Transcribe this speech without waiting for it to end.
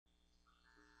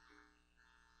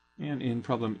And in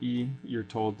problem E, you're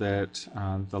told that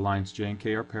the lines J and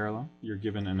K are parallel. You're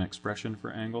given an expression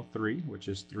for angle 3, which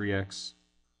is 3x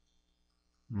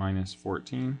minus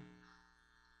 14.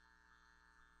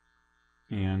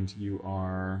 And you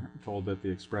are told that the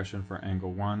expression for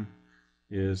angle 1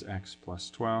 is x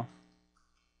plus 12.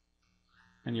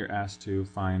 And you're asked to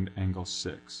find angle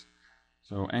 6.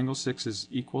 So angle 6 is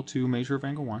equal to measure of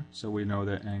angle 1, so we know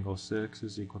that angle 6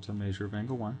 is equal to measure of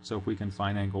angle 1. So if we can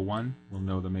find angle 1, we'll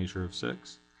know the measure of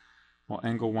 6. Well,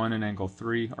 angle 1 and angle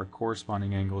 3 are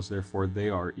corresponding angles, therefore they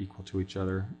are equal to each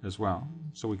other as well.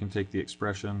 So we can take the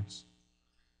expressions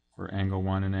for angle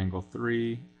 1 and angle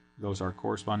 3. Those are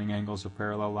corresponding angles of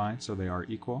parallel lines, so they are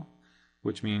equal,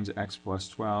 which means x plus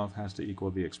 12 has to equal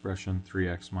the expression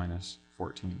 3x minus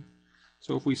 14.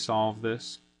 So if we solve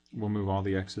this, we'll move all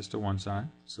the x's to one side,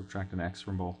 subtract an x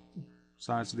from both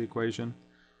sides of the equation.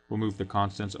 We'll move the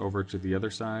constants over to the other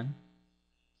side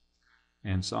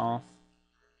and solve.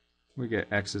 We get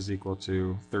x is equal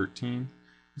to 13.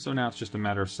 So now it's just a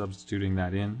matter of substituting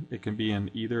that in. It can be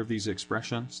in either of these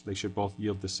expressions. They should both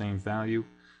yield the same value.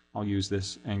 I'll use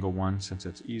this angle 1 since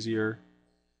it's easier.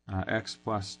 X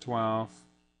plus 12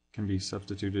 can be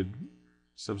substitute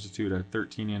a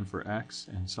 13 in for x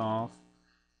and solve.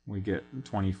 We get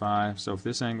 25. So if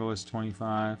this angle is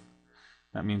 25,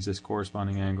 that means this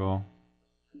corresponding angle,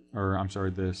 or I'm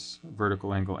sorry, this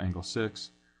vertical angle, angle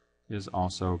 6, is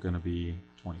also going to be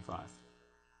 25.